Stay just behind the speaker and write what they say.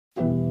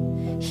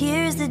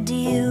Here's the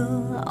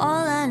deal,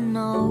 all I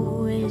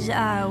know is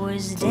I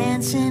was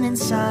dancing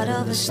inside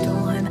of a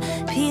storm,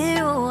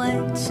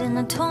 pirouettes in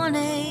a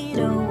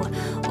tornado,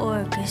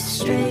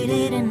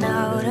 orchestrated and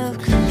out of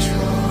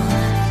control.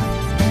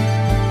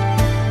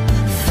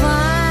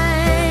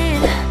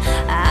 Fine,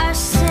 I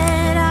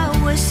said I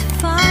was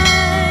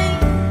fine,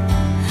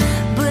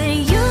 but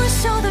you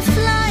saw the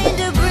flying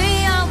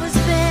debris I was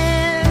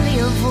barely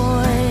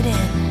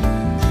avoiding.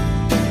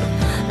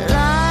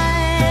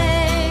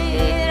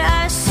 Light,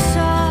 I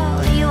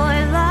saw your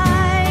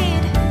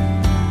light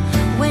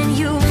when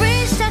you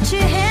reached out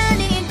your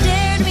hand and you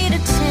dared me to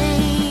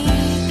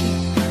take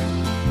it,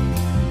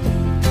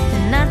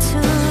 and I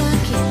took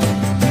it.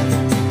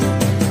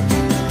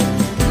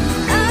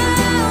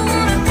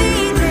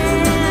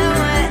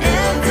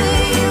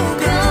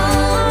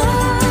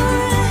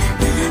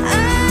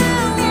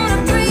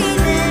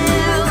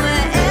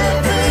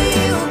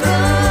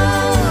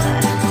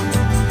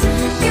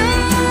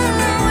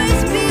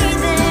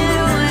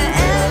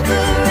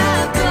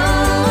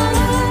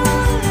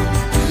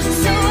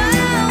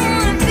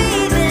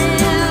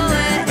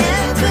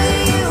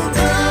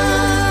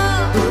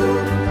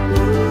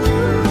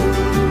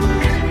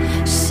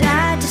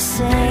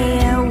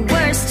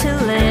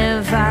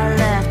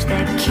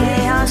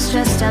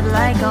 Dressed up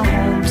like a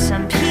home.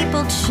 Some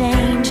people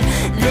change,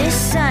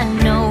 this I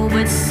know,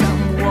 but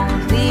some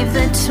won't leave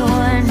the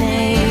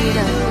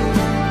tornado.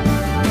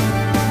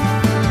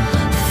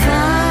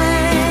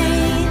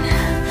 Fine,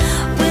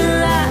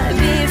 will I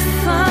be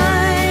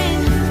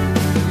fine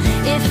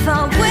if I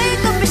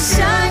wake up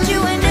beside you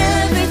and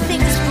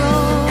everything's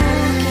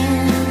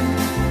broken?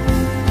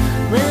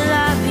 Will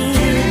I be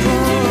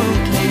broken?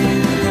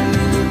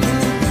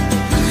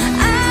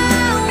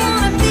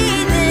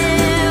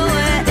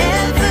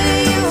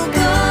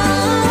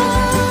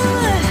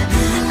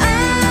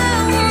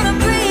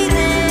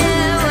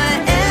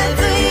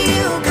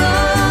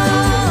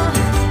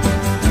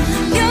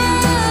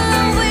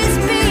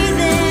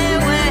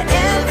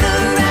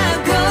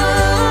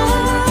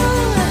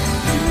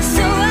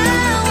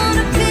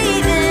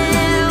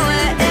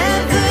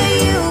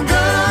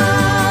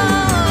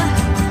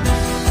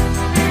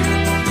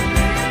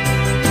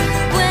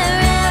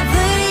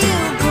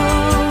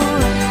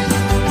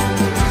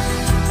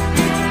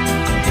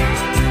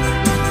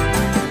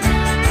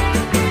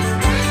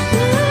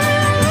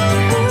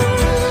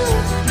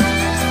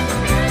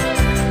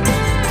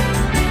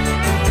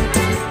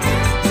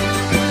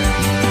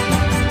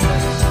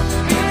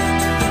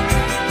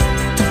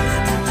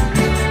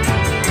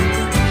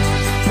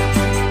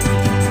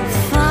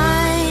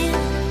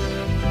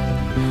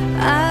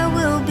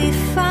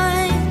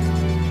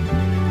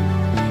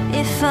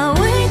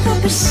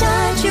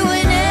 Beside you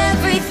and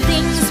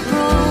everything's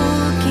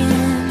broken,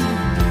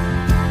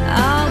 I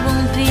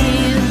won't be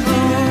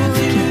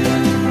broken.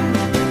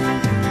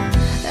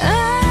 I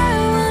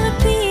wanna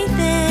be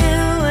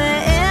there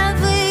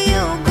wherever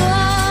you go,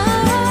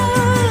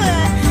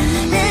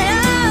 and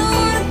I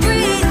wanna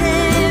breathe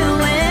there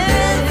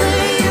wherever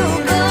you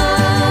go.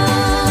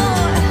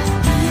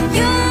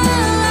 You'll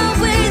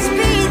always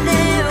be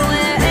there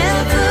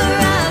wherever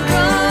I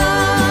go.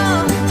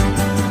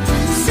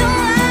 So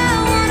I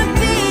wanna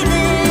be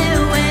there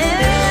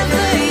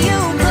wherever you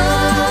go.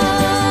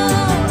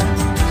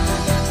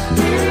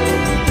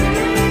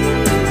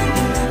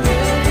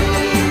 Wherever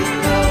you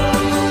go.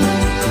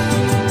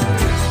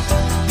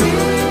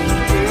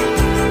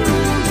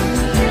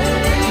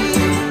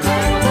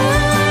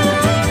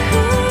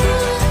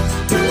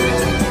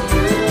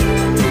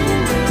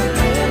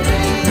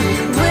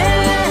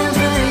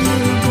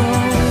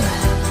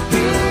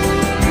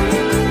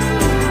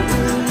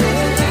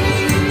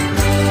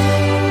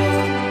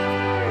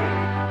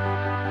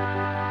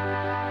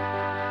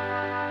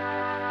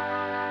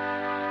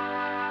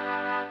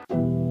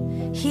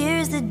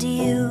 Here's the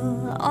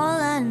deal, all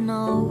I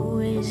know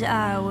is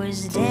I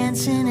was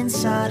dancing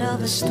inside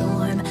of a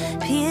storm,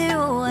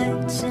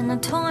 pirouettes in a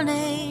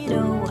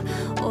tornado,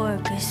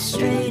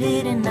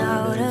 orchestrated and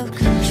out of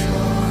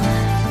control.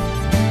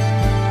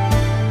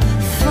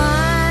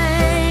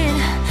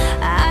 Fine,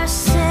 I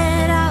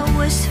said I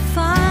was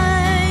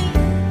fine,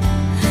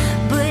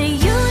 but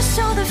you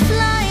saw the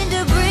flying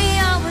debris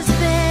I was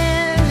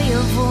barely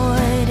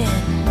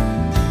avoiding.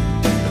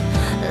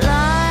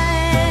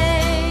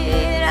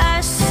 Light,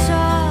 I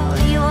saw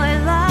your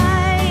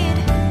light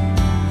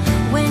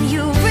when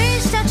you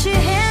reached out your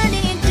hand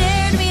and you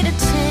dared me to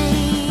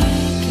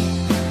take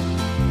it,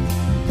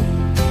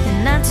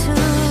 and I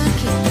took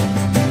it.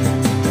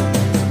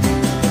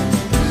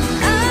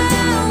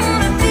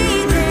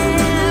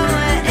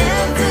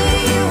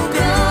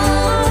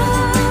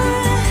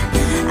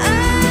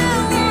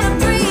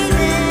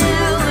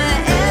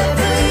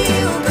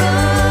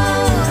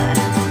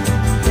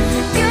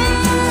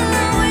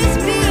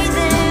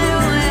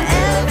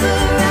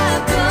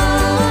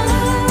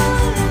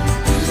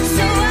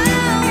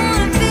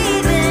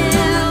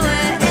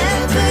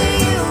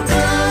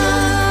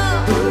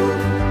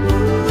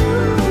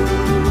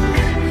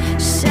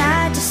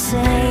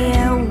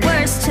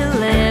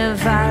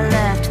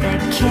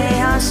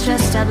 chaos,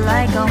 dressed up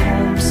like a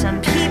home.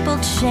 Some people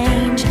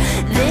change,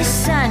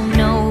 this I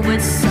know,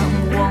 but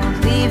some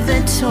won't leave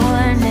the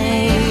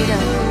tornado.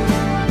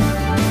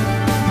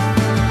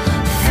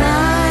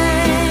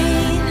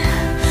 Fine,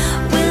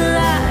 will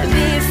I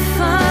be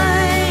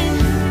fine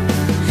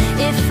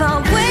if I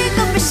wake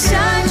up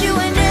beside you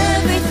and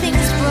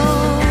everything's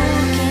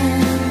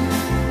broken?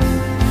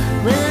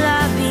 Will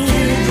I be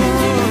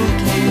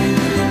broken?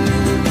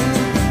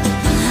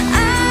 I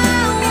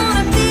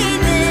wanna be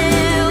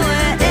there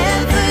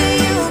wherever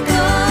you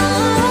go.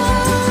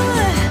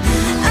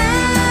 I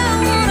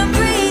wanna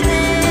breathe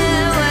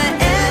there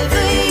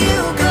wherever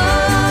you go.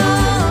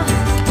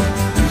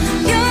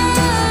 You'll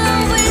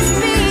always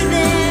be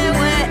there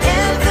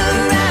wherever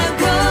I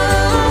go.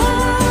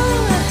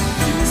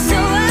 So I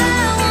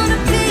wanna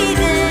be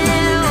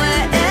there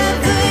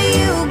wherever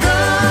you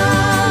go.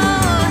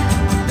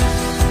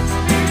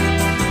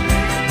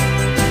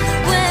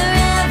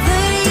 Wherever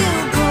you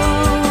go.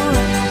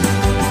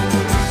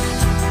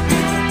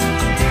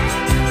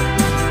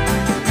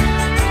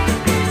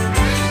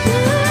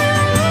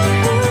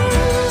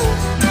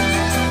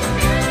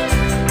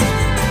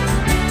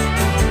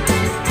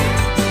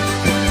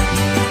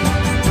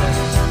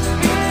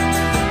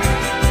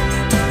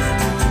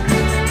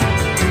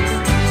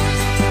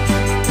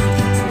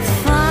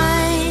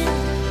 Fine,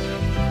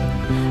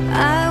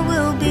 I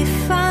will be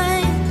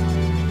fine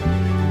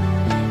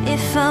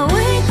if I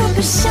wake up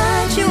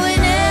beside you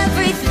and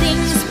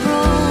everything's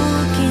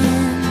broken.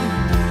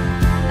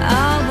 I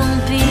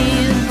won't be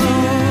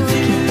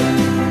broken.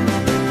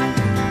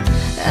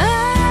 I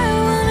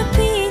wanna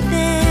be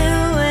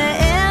there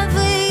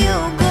wherever you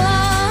go.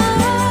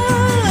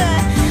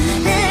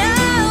 And I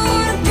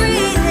wanna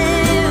breathe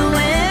there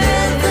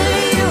wherever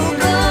you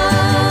go.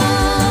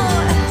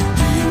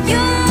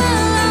 You'll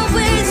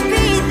always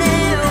be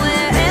there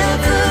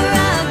wherever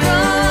I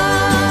go.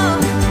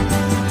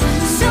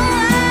 So I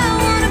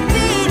wanna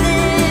be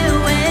there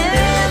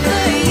wherever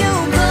you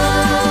go.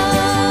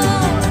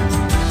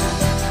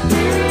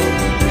 Wherever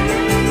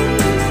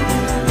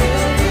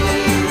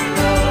you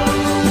go.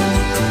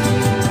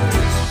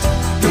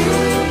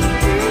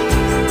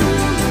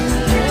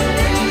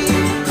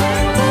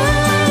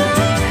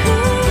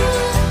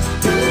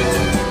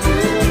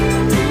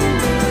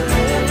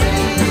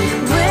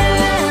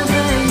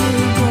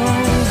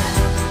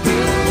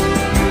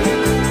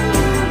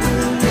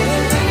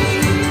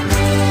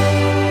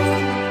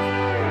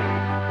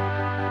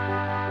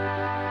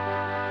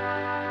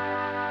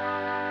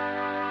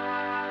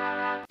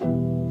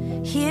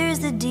 Here's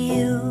the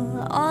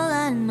deal, all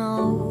I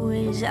know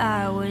is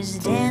I was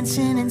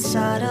dancing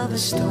inside of a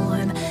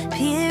storm.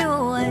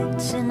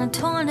 Pirouettes in a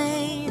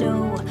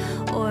tornado,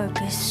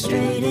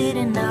 orchestrated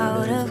and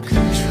out of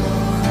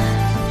control.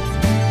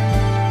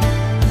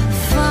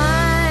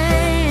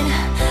 Fine,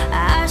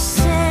 I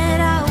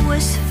said I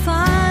was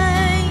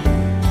fine,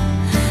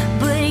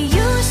 but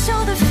you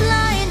saw the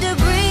flying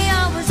debris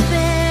I was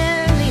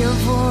barely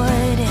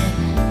avoiding.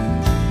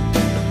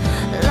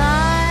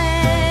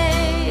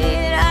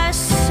 Light, I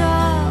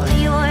saw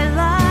your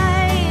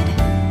light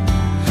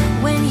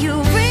when you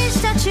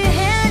reached out your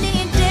hand and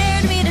you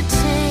dared me to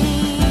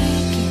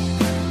take it,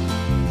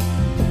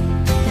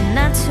 and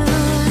I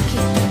took it.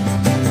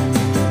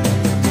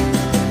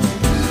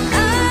 I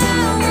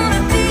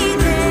wanna be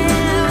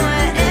there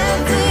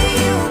wherever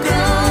you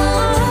go.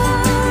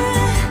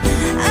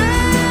 I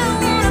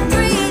wanna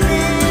breathe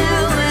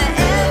there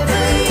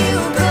wherever you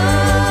go.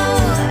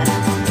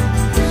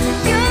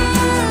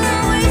 You'll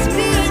always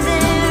be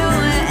there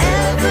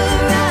wherever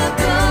I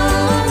go.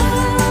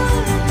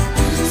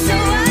 So I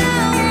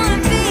wanna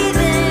be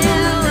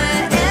there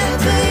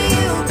wherever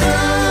you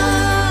go.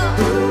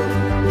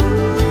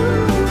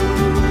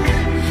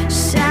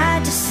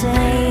 Sad to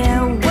say,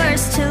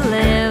 worse to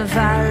live.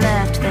 I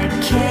left the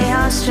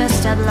chaos,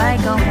 dressed up like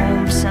a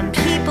home. Some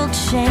people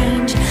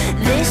change,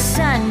 this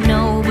I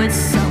know, but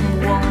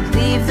some won't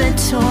leave the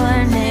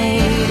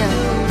tornado.